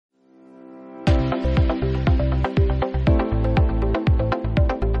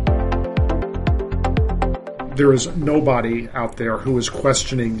there is nobody out there who is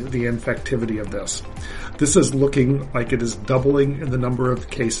questioning the infectivity of this. This is looking like it is doubling in the number of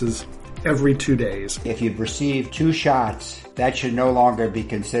cases every 2 days. If you've received 2 shots, that should no longer be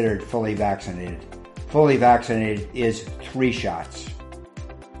considered fully vaccinated. Fully vaccinated is 3 shots.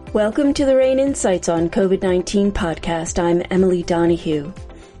 Welcome to the RANE Insights on COVID-19 podcast. I'm Emily Donahue.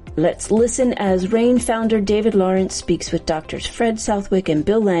 Let's listen as RANE founder David Lawrence speaks with Drs. Fred Southwick and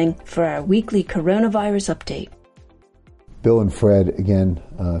Bill Lang for our weekly coronavirus update. Bill and Fred, again,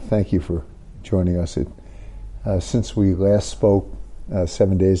 thank you for joining us. Since we last spoke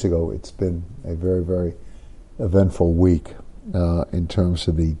 7 days ago, it's been a very, very eventful week in terms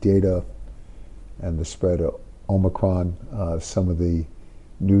of the data and the spread of Omicron, some of the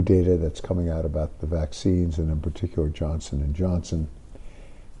new data that's coming out about the vaccines, and in particular Johnson & Johnson.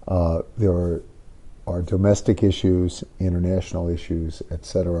 There are domestic issues, international issues,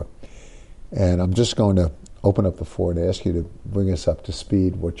 etc. And I'm just going to open up the floor and ask you to bring us up to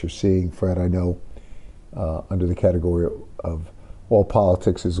speed what you're seeing. Fred, I know under the category of all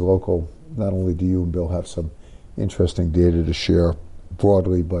politics is local, not only do you and Bill have some interesting data to share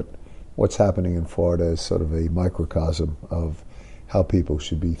broadly, but what's happening in Florida is sort of a microcosm of how people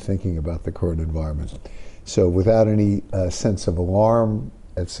should be thinking about the current environment. So without any sense of alarm,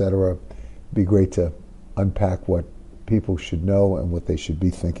 etc., it'd be great to unpack what people should know and what they should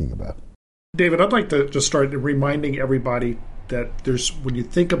be thinking about. David, I'd like to just start reminding everybody that when you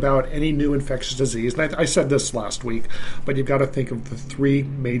think about any new infectious disease, and I said this last week, but you've got to think of the 3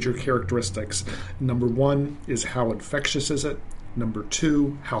 major characteristics. Number 1 is how infectious is it? Number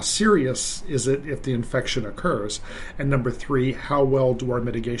 2, how serious is it if the infection occurs? And number 3, how well do our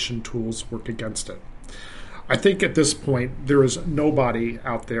mitigation tools work against it? I think at this point, there is nobody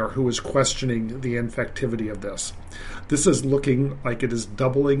out there who is questioning the infectivity of this. This is looking like it is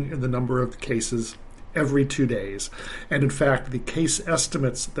doubling in the number of cases every 2 days. And in fact, the case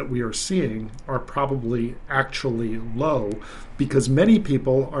estimates that we are seeing are probably actually low because many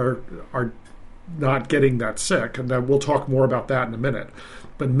people are not getting that sick. And we'll talk more about that in a minute.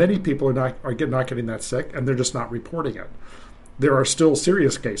 But many people are not getting that sick, and they're just not reporting it. There are still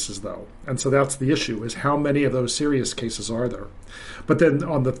serious cases, though, and so that's the issue, is how many of those serious cases are there? But then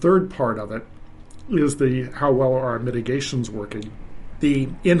on the third part of it is how well are our mitigations working. The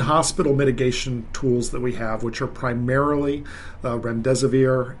in-hospital mitigation tools that we have, which are primarily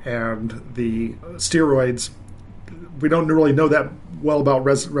remdesivir and the steroids, we don't really know that well about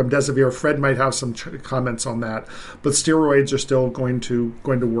remdesivir. Fred might have some comments on that, but steroids are still going to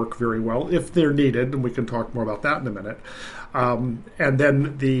work very well if they're needed, and we can talk more about that in a minute. And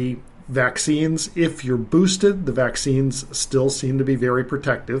then the vaccines, if you're boosted, the vaccines still seem to be very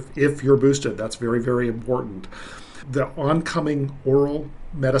protective. If you're boosted, that's very, very important. The oncoming oral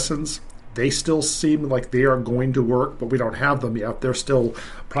medicines, they still seem like they are going to work, but we don't have them yet. They're still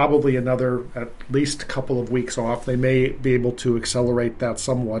probably another at least couple of weeks off. They may be able to accelerate that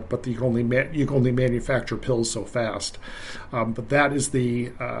somewhat, but you can only manufacture pills so fast. But that is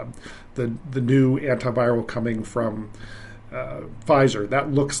the new antiviral coming from Pfizer.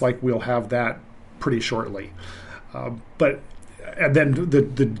 That looks like we'll have that pretty shortly. And then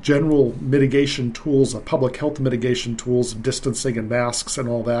the general mitigation tools, public health mitigation tools, distancing and masks and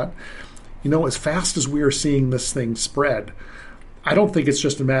all that. As fast as we are seeing this thing spread, I don't think it's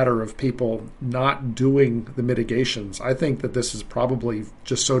just a matter of people not doing the mitigations. I think that this is probably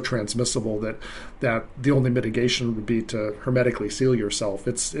just so transmissible that the only mitigation would be to hermetically seal yourself.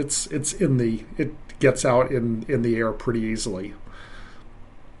 It gets out in the air pretty easily.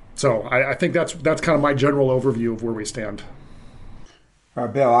 So I think that's kind of my general overview of where we stand.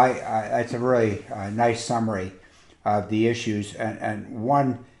 Bill, it's a really nice summary of the issues, and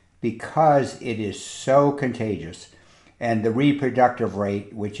one, because it is so contagious, and the reproductive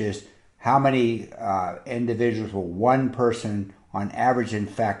rate, which is how many individuals will one person on average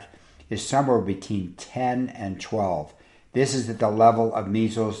infect, is somewhere between 10 and 12. This is at the level of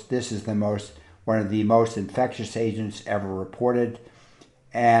measles. This is one of the most infectious agents ever reported,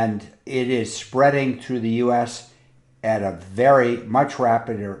 and it is spreading through the U.S. at a very much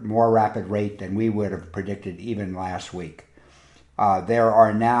more rapid rate than we would have predicted even last week. There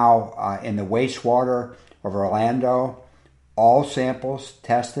are now in the wastewater of Orlando, all samples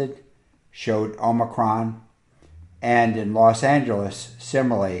tested showed Omicron, and in Los Angeles,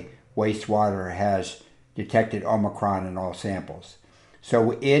 similarly, wastewater has detected Omicron in all samples.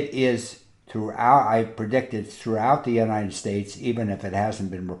 So it is throughout, I predict it's throughout the United States, even if it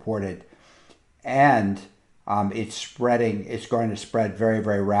hasn't been reported, and it's spreading. It's going to spread very,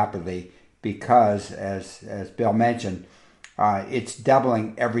 very rapidly because, as Bill mentioned, it's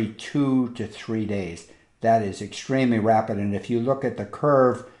doubling every 2 to 3 days. that is extremely rapid. And if you look at the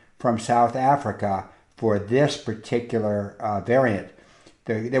curve from South Africa for this particular variant,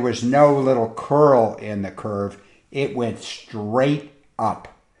 there was no little curl in the curve. It went straight up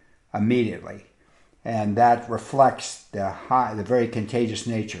immediately. And that reflects the very contagious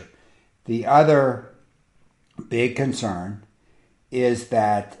nature. The other big concern is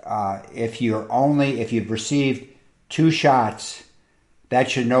that if you've received 2 shots, that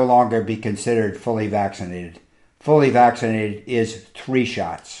should no longer be considered fully vaccinated. Fully vaccinated is 3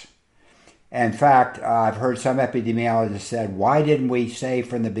 shots. In fact, I've heard some epidemiologists said, why didn't we say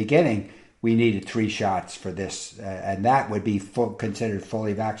from the beginning we needed 3 shots for this? And that would be considered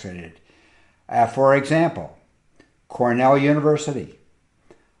fully vaccinated. For example, Cornell University,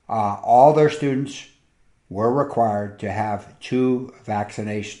 all their students were required to have 2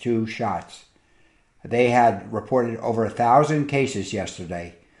 shots. They had reported over 1,000 cases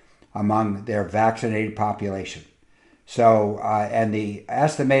yesterday among their vaccinated population. So, and the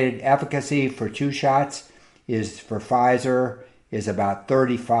estimated efficacy for 2 shots is for Pfizer is about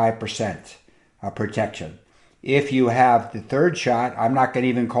 35% protection. If you have the 3rd shot, I'm not going to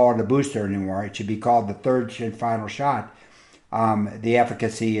even call it a booster anymore. It should be called the 3rd and final shot. The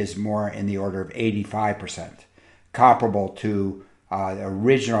efficacy is more in the order of 85%, comparable to the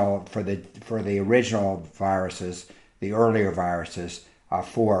original for the original viruses, the earlier viruses,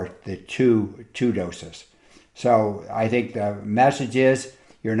 for the two doses. So I think the message is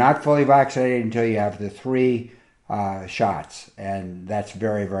you're not fully vaccinated until you have the 3 shots, and that's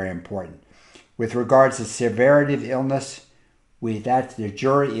very, very important. With regards to severity of illness, the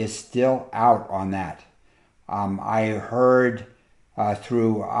jury is still out on that. I heard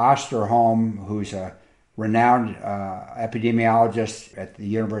through Osterholm, who's a renowned epidemiologist at the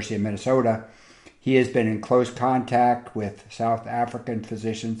University of Minnesota, he has been in close contact with South African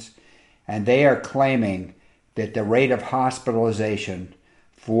physicians, and they are claiming that the rate of hospitalization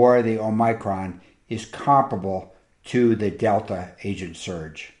for the Omicron is comparable to the Delta agent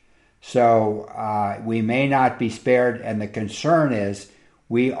surge. So we may not be spared, and the concern is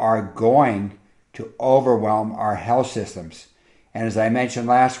we are going to overwhelm our health systems. And as I mentioned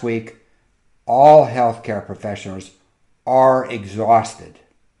last week, all healthcare professionals are exhausted.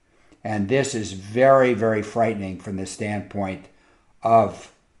 And this is very, very frightening from the standpoint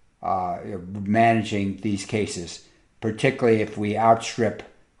of managing these cases, particularly if we outstrip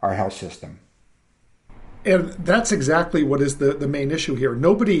our health system. And that's exactly what is the main issue here.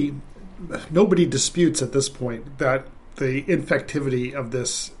 Nobody disputes at this point that the infectivity of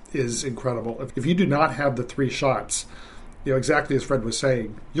this is incredible. If you do not have the 3 shots, exactly as Fred was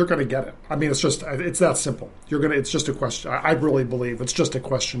saying, you're going to get it. I mean, it's that simple. It's just a question. I really believe it's just a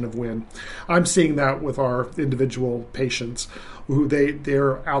question of when. I'm seeing that with our individual patients who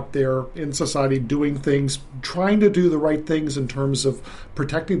they're out there in society doing things, trying to do the right things in terms of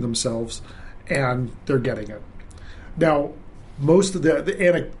protecting themselves, and they're getting it. Now, most of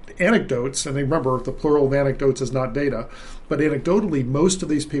the anecdotes, and remember the plural of anecdotes is not data, but anecdotally, most of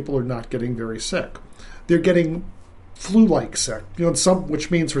these people are not getting very sick. They're getting flu-like sick, which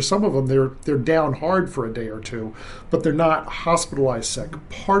means for some of them they're down hard for a day or 2, but they're not hospitalized sick.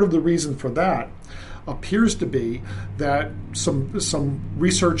 Part of the reason for that appears to be that some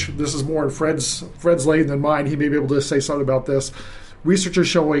research. This is more in Fred's lane than mine. He may be able to say something about this. Research is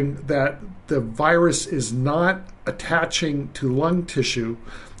showing that the virus is not attaching to lung tissue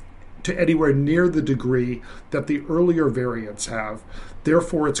to anywhere near the degree that the earlier variants have.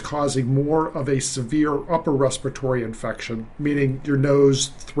 Therefore, it's causing more of a severe upper respiratory infection, meaning your nose,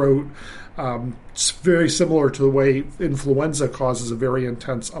 throat. It's very similar to the way influenza causes a very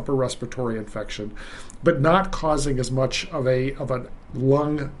intense upper respiratory infection, but not causing as much of a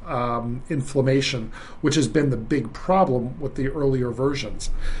lung inflammation, which has been the big problem with the earlier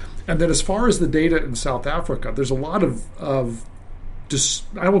versions. And then as far as the data in South Africa, there's a lot of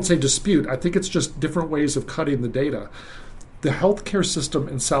I won't say dispute. I think it's just different ways of cutting the data. The healthcare system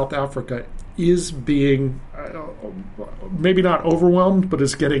in South Africa is being maybe not overwhelmed, but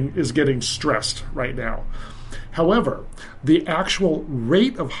is getting stressed right now. However, the actual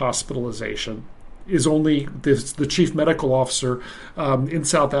rate of hospitalization is only the chief medical officer in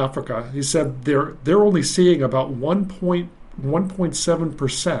South Africa. He said they're only seeing about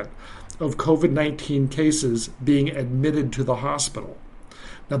 1.7% of COVID-19 cases being admitted to the hospital.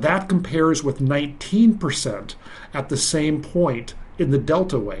 Now that compares with 19% at the same point in the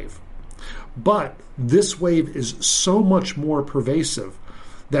Delta wave. But this wave is so much more pervasive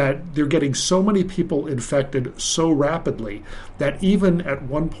that they're getting so many people infected so rapidly that even at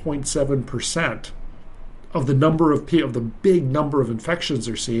 1.7% of the number of the big number of infections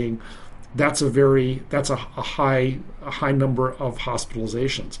they're seeing, that's a high number of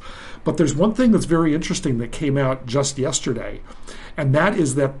hospitalizations. But there's one thing that's very interesting that came out just yesterday, and that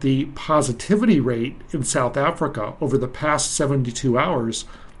is that the positivity rate in South Africa over the past 72 hours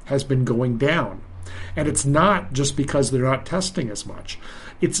has been going down. And it's not just because they're not testing as much.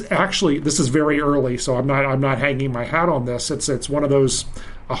 It's actually, this is very early, so I'm not hanging my hat on this. It's one of those,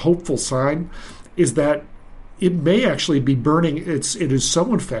 a hopeful sign is that it may actually be burning. It is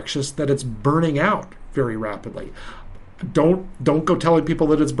so infectious that it's burning out very rapidly. Don't go telling people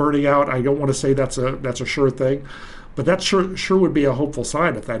that it's burning out. I don't want to say that's a sure thing, but that sure would be a hopeful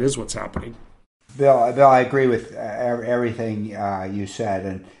sign if that is what's happening. Bill, I agree with everything you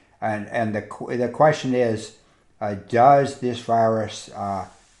said, and the question is, does this virus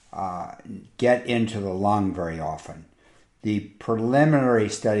get into the lung very often? The preliminary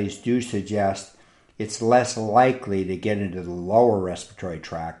studies do suggest it's less likely to get into the lower respiratory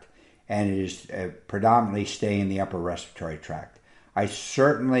tract, and it is predominantly staying in the upper respiratory tract. I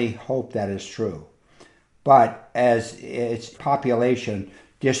certainly hope that is true. But as its population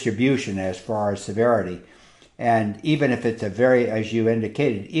distribution as far as severity, and even if it's as you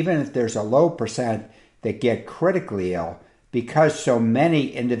indicated, even if there's a low percent that get critically ill, because so many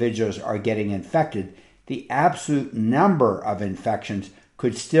individuals are getting infected, the absolute number of infections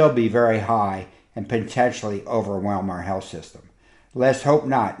could still be very high and potentially overwhelm our health system. Let's hope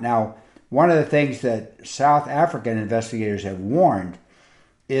not. Now, one of the things that South African investigators have warned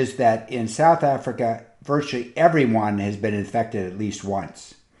is that in South Africa, virtually everyone has been infected at least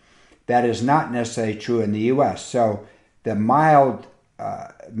once. That is not necessarily true in the U.S. So the mild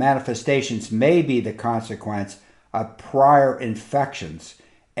manifestations may be the consequence of prior infections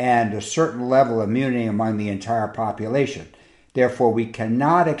and a certain level of immunity among the entire population. Therefore, we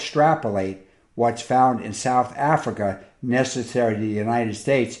cannot extrapolate what's found in South Africa necessary to the United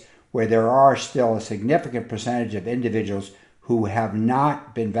States, where there are still a significant percentage of individuals who have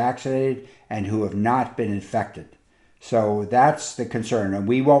not been vaccinated and who have not been infected. So that's the concern, and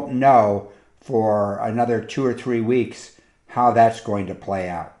we won't know for another 2 or 3 weeks how that's going to play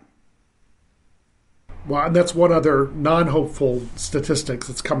out. Well, and that's one other non-hopeful statistics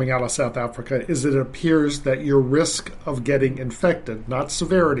that's coming out of South Africa is it appears that your risk of getting infected, not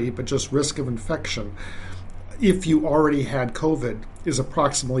severity, but just risk of infection, if you already had COVID, is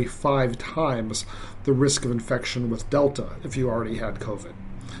approximately 5 times the risk of infection with Delta if you already had COVID.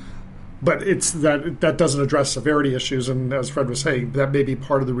 But it's that doesn't address severity issues, and as Fred was saying, that may be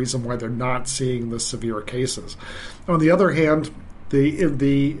part of the reason why they're not seeing the severe cases. On the other hand,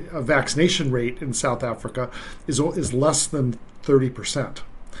 the vaccination rate in South Africa is less than 30%.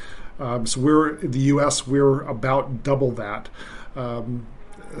 So in the U.S. we're about double that.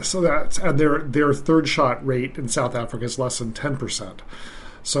 So that's, and their third shot rate in South Africa is less than 10%.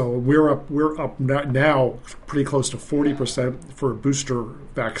 So we're up now pretty close to 40% for booster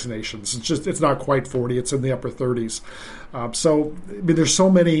vaccinations. It's not quite 40; it's in the upper 30s. So I mean, there's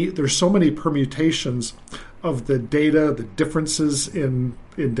so many permutations of the data, the differences in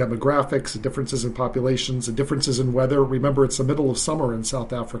demographics, the differences in populations, the differences in weather. Remember, it's the middle of summer in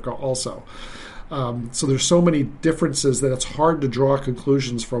South Africa also. So there's so many differences that it's hard to draw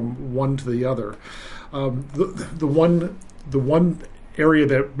conclusions from one to the other. The one area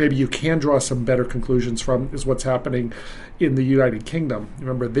that maybe you can draw some better conclusions from is what's happening in the United Kingdom.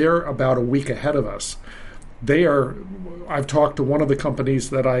 Remember, they're about a week ahead of us. I've talked to one of the companies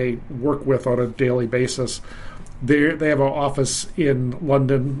that I work with on a daily basis. They have an office in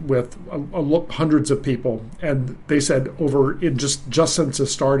London with hundreds of people, and they said just since it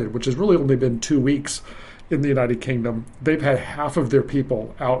started, which has really only been 2 weeks in the United Kingdom, they've had half of their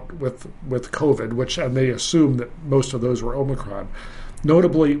people out with COVID, and they assume that most of those were Omicron.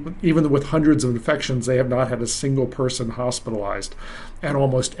 Notably, even with hundreds of infections, they have not had a single person hospitalized, and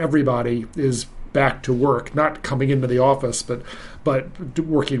almost everybody is back to work, not coming into the office, but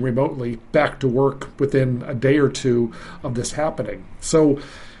working remotely, back to work within a day or two of this happening. So,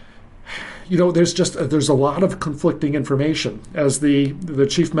 there's a lot of conflicting information. As the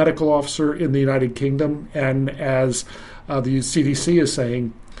chief medical officer in the United Kingdom, and as the CDC is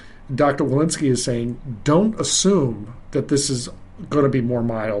saying, Dr. Walensky is saying, don't assume that this is going to be more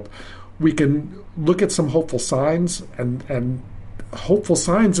mild. We can look at some hopeful signs and hopeful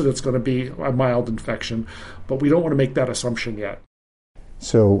signs that it's going to be a mild infection, but we don't want to make that assumption yet.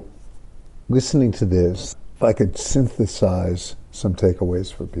 So, listening to this, if I could synthesize some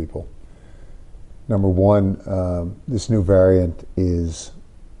takeaways for people. Number one, this new variant is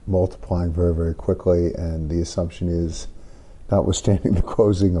multiplying very, very quickly, and the assumption is, notwithstanding the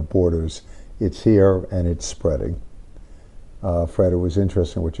closing of borders, it's here and it's spreading. Fred, it was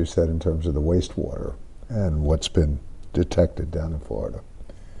interesting what you said in terms of the wastewater and what's been detected down in Florida,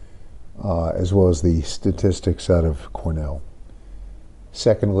 as well as the statistics out of Cornell.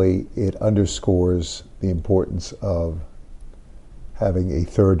 Secondly, it underscores the importance of having a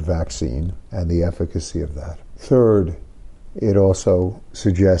third vaccine and the efficacy of that. Third, it also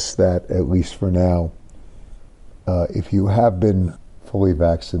suggests that, at least for now, if you have been fully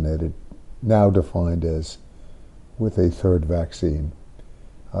vaccinated, now defined as with a third vaccine,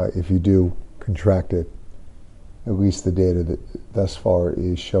 if you do contract it, at least the data that thus far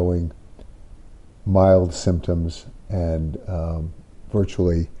is showing mild symptoms and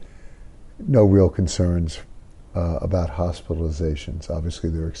virtually no real concerns about hospitalizations. Obviously,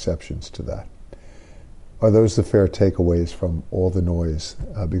 there are exceptions to that. Are those the fair takeaways from all the noise?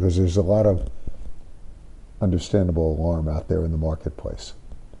 Because there's a lot of understandable alarm out there in the marketplace.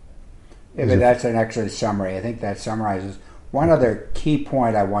 Yeah, but that's an excellent summary. I think that summarizes. One other key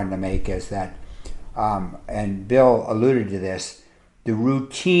point I wanted to make is that, and Bill alluded to this, the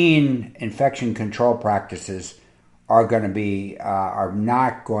routine infection control practices are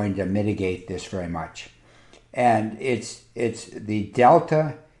not going to mitigate this very much. And it's the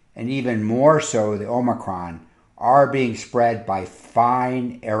Delta and even more so the Omicron are being spread by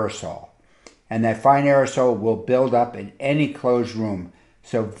fine aerosol. And that fine aerosol will build up in any closed room.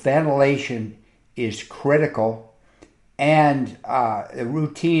 So ventilation is critical. And the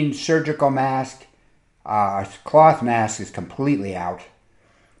routine surgical mask, cloth mask is completely out.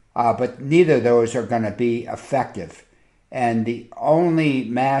 But neither of those are going to be effective. And the only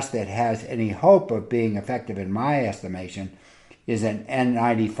mask that has any hope of being effective, in my estimation, is an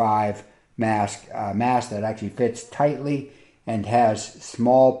N95 mask, a mask that actually fits tightly and has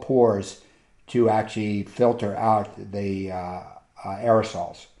small pores to actually filter out the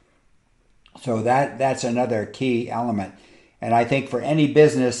aerosols. So that's another key element. And I think for any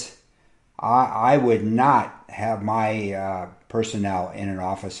business, I would not have my personnel in an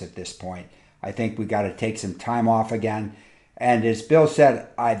office at this point. I think we got to take some time off again. And as Bill said,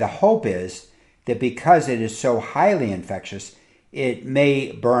 the hope is that because it is so highly infectious, it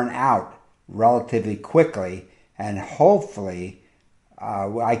may burn out relatively quickly, and hopefully, I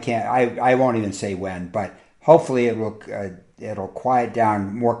won't even say when, but hopefully it'll quiet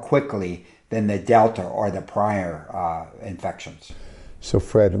down more quickly than the Delta or the prior infections. So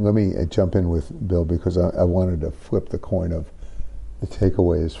Fred, let me jump in with Bill, because I wanted to flip the coin of the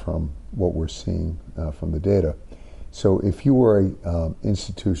takeaways from what we're seeing from the data. So if you were an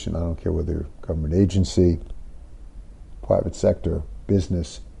institution, I don't care whether you're a government agency, private sector,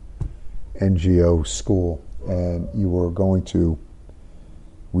 business, NGO, school, and you were going to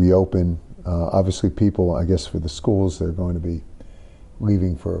reopen, obviously people, I guess for the schools, they're going to be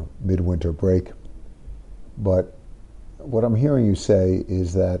leaving for midwinter break. But what I'm hearing you say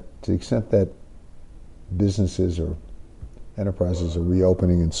is that to the extent that businesses or enterprises are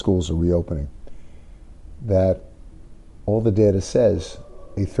reopening and schools are reopening, that all the data says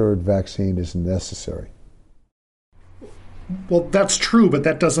a third vaccine is necessary. Well, that's true, but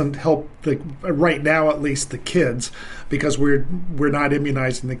that doesn't help right now, at least the kids, because we're not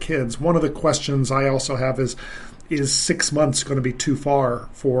immunizing the kids. One of the questions I also have is 6 months going to be too far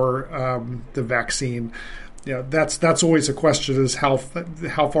for the vaccine? You know, that's always a question: is how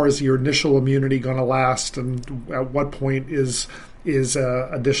far is your initial immunity going to last, and at what point is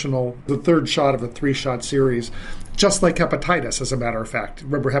additional the third shot of a 3-shot series? Just like hepatitis, as a matter of fact.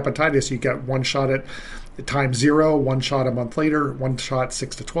 Remember, hepatitis, you get one shot at time 0, one shot a month later, one shot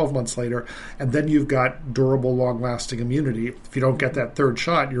 6 to 12 months later, and then you've got durable, long-lasting immunity. If you don't get that third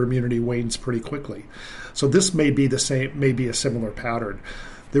shot, your immunity wanes pretty quickly. So this may be the same, may be a similar pattern.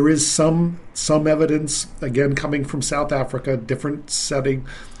 There is some evidence, again, coming from South Africa, different setting,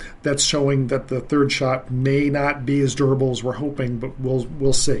 that's showing that the third shot may not be as durable as we're hoping, but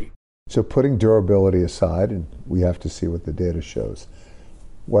we'll see. So putting durability aside, and we have to see what the data shows,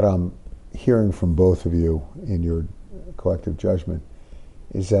 what I'm hearing from both of you in your collective judgment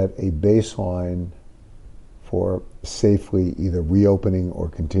is that a baseline for safely either reopening or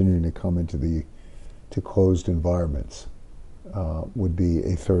continuing to come into to closed environments would be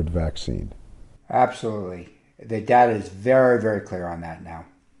a third vaccine. Absolutely. The data is very, very clear on that now.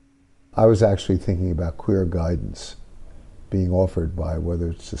 I was actually thinking about clear guidance being offered by whether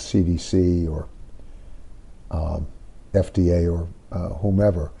it's the CDC or FDA or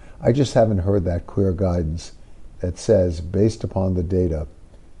whomever. I just haven't heard that clear guidance that says, based upon the data,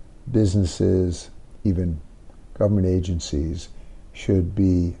 businesses, even government agencies, should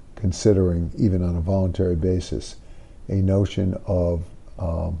be considering, even on a voluntary basis, a notion of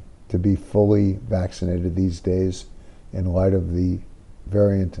to be fully vaccinated these days in light of the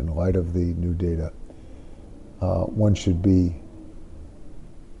variant, in light of the new data, one should be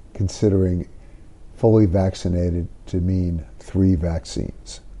considering fully vaccinated to mean 3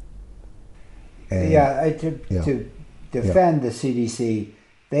 vaccines. And, to defend the CDC,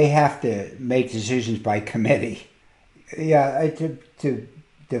 they have to make decisions by committee. To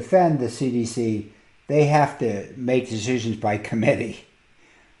defend the CDC, they have to make decisions by committee.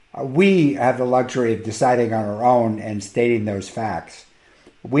 We have the luxury of deciding on our own and stating those facts.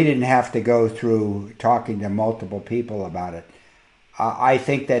 We didn't have to go through talking to multiple people about it. I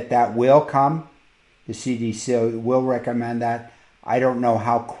think that will come. The CDC will recommend that. I don't know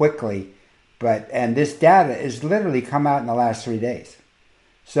how quickly, and this data has literally come out in the last 3 days.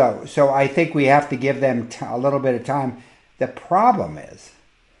 So I think we have to give them a little bit of time. The problem is,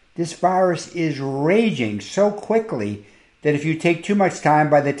 this virus is raging so quickly that if you take too much time,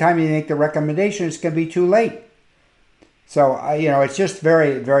 by the time you make the recommendation, it's going to be too late. So, it's just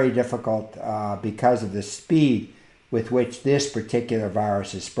very, very difficult because of the speed with which this particular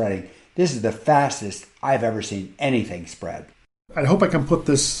virus is spreading. This is the fastest I've ever seen anything spread. I hope I can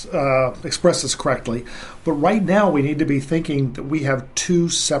express this correctly, but right now we need to be thinking that we have 2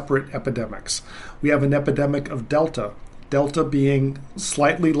 separate epidemics. We have an epidemic of Delta being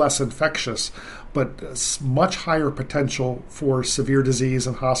slightly less infectious, but much higher potential for severe disease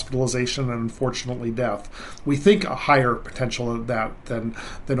and hospitalization and unfortunately death. We think a higher potential of that than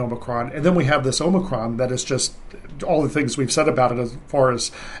Omicron. And then we have this Omicron that is just all the things we've said about it as far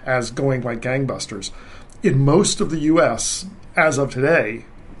as going like gangbusters. In most of the U.S., as of today,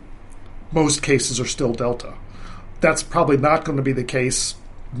 most cases are still Delta. That's probably not going to be the case,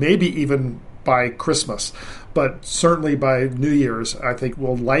 maybe even by Christmas, but certainly by New Year's, I think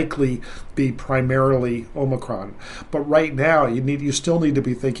will likely be primarily Omicron. But right now, you still need to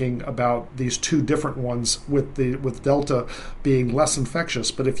be thinking about these 2 different ones, with Delta being less infectious.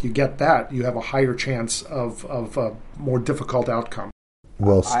 But if you get that, you have a higher chance of a more difficult outcome.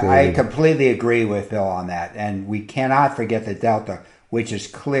 Well stated. I completely agree with Bill on that, and we cannot forget the Delta, which is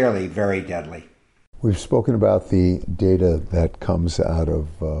clearly very deadly. We've spoken about the data that comes out of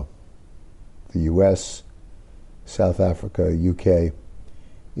the U.S., South Africa, UK.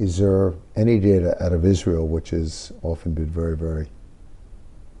 Is there any data out of Israel, which has often been very, very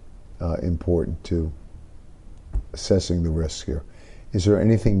important to assessing the risk here? Is there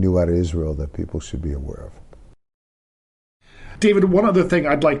anything new out of Israel that people should be aware of? David, one other thing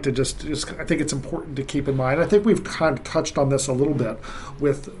I'd like to just I think it's important to keep in mind, I think we've kind of touched on this a little bit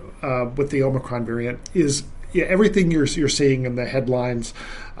with the Omicron variant, is everything you're seeing in the headlines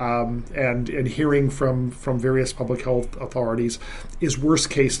and hearing from various public health authorities is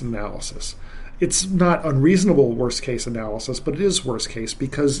worst case analysis. It's not unreasonable worst case analysis, but it is worst case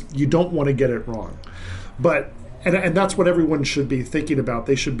because you don't want to get it wrong. And that's what everyone should be thinking about.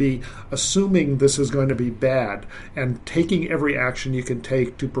 They should be assuming this is going to be bad and taking every action you can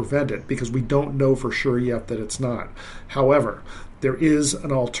take to prevent it, because we don't know for sure yet that it's not. However, there is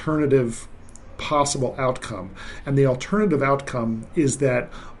an alternative possible outcome, and the alternative outcome is that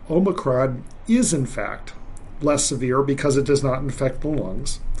Omicron is in fact less severe because it does not infect the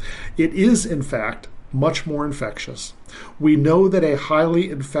lungs. It is in fact much more infectious. We know that a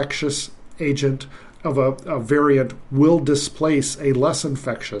highly infectious agent of a variant will displace a less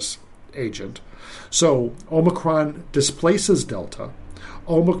infectious agent. So Omicron displaces Delta.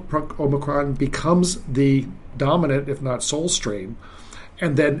 Omicron becomes the dominant, if not sole strain,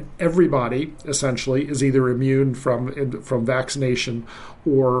 and then everybody essentially is either immune from vaccination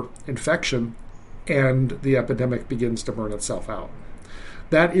or infection, and the epidemic begins to burn itself out.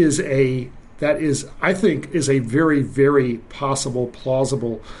 That is I think is a very, very possible,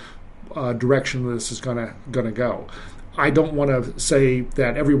 plausible direction this is going to go. I don't want to say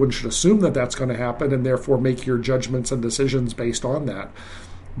that everyone should assume that that's going to happen and therefore make your judgments and decisions based on that.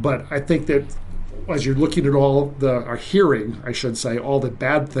 But I think that as you're looking at all hearing, I should say, all the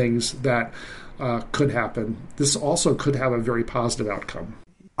bad things that could happen, this also could have a very positive outcome.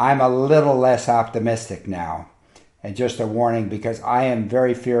 I'm a little less optimistic now. And just a warning, because I am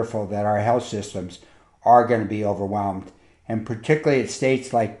very fearful that our health systems are going to be overwhelmed. And particularly at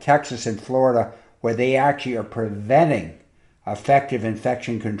states like Texas and Florida, where they actually are preventing effective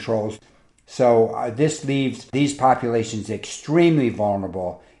infection controls. So this leaves these populations extremely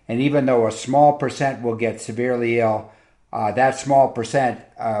vulnerable. And even though a small percent will get severely ill, that small percent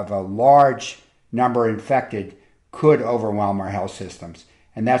of a large number infected could overwhelm our health systems.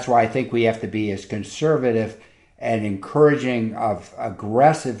 And that's why I think we have to be as conservative and encouraging of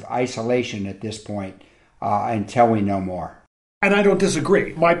aggressive isolation at this point until we know more. And I don't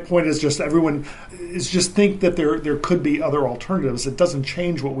disagree. My point is just everyone is just think that there could be other alternatives. It doesn't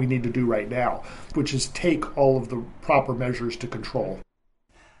change what we need to do right now, which is take all of the proper measures to control.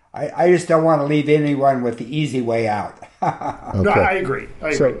 I just don't want to leave anyone with the easy way out. Okay. No, I agree.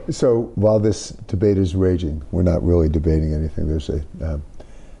 So while this debate is raging, we're not really debating anything. There's I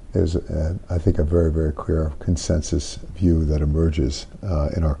think, a very, very clear consensus view that emerges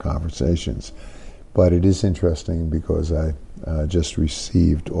in our conversations. But it is interesting because I just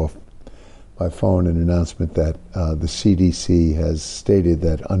received off my phone an announcement that the CDC has stated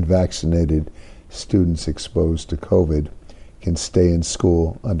that unvaccinated students exposed to COVID can stay in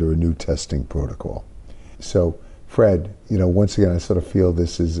school under a new testing protocol. So, Fred, once again, I sort of feel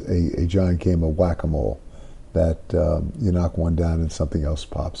this is a giant game of whack-a-mole, that you knock one down and something else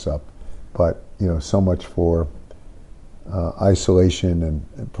pops up. But, so much for isolation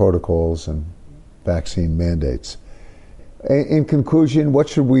and protocols and vaccine mandates. In conclusion, what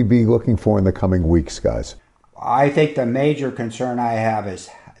should we be looking for in the coming weeks, guys? I think the major concern I have is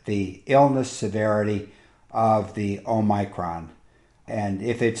the illness severity of the Omicron. And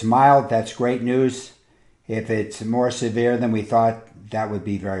if it's mild, that's great news. If it's more severe than we thought, that would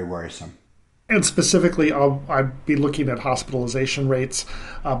be very worrisome. And specifically, I'd be looking at hospitalization rates,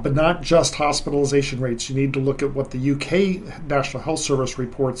 but not just hospitalization rates. You need to look at what the UK National Health Service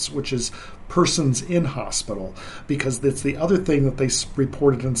reports, which is persons in hospital, because it's the other thing that they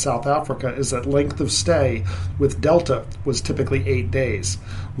reported in South Africa is that length of stay with Delta was typically 8 days.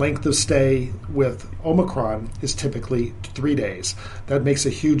 Length of stay with Omicron is typically 3 days. That makes a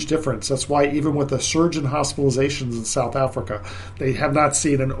huge difference. That's why even with a surge in hospitalizations in South Africa, they have not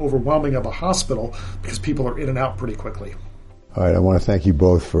seen an overwhelming of a hospital because people are in and out pretty quickly. All right, I want to thank you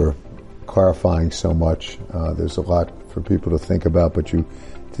both for clarifying so much. There's a lot for people to think about, but you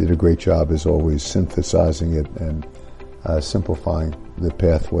did a great job, as always, synthesizing it and simplifying the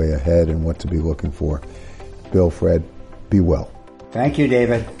pathway ahead and what to be looking for. Bill, Fred, be well. Thank you,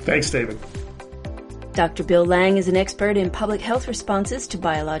 David. Thanks, David. Dr. Bill Lang is an expert in public health responses to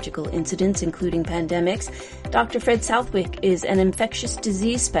biological incidents, including pandemics. Dr. Fred Southwick is an infectious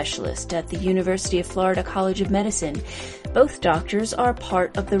disease specialist at the University of Florida College of Medicine. Both doctors are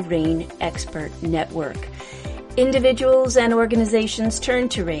part of the RANE Expert Network. Individuals and organizations turn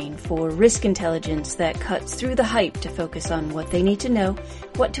to RANE for risk intelligence that cuts through the hype to focus on what they need to know,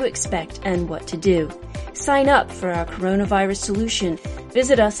 what to expect, and what to do. Sign up for our coronavirus solution.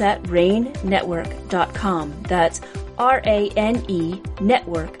 Visit us at ranenetwork.com. That's RANE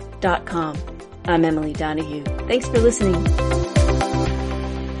network.com. I'm Emily Donahue. Thanks for listening.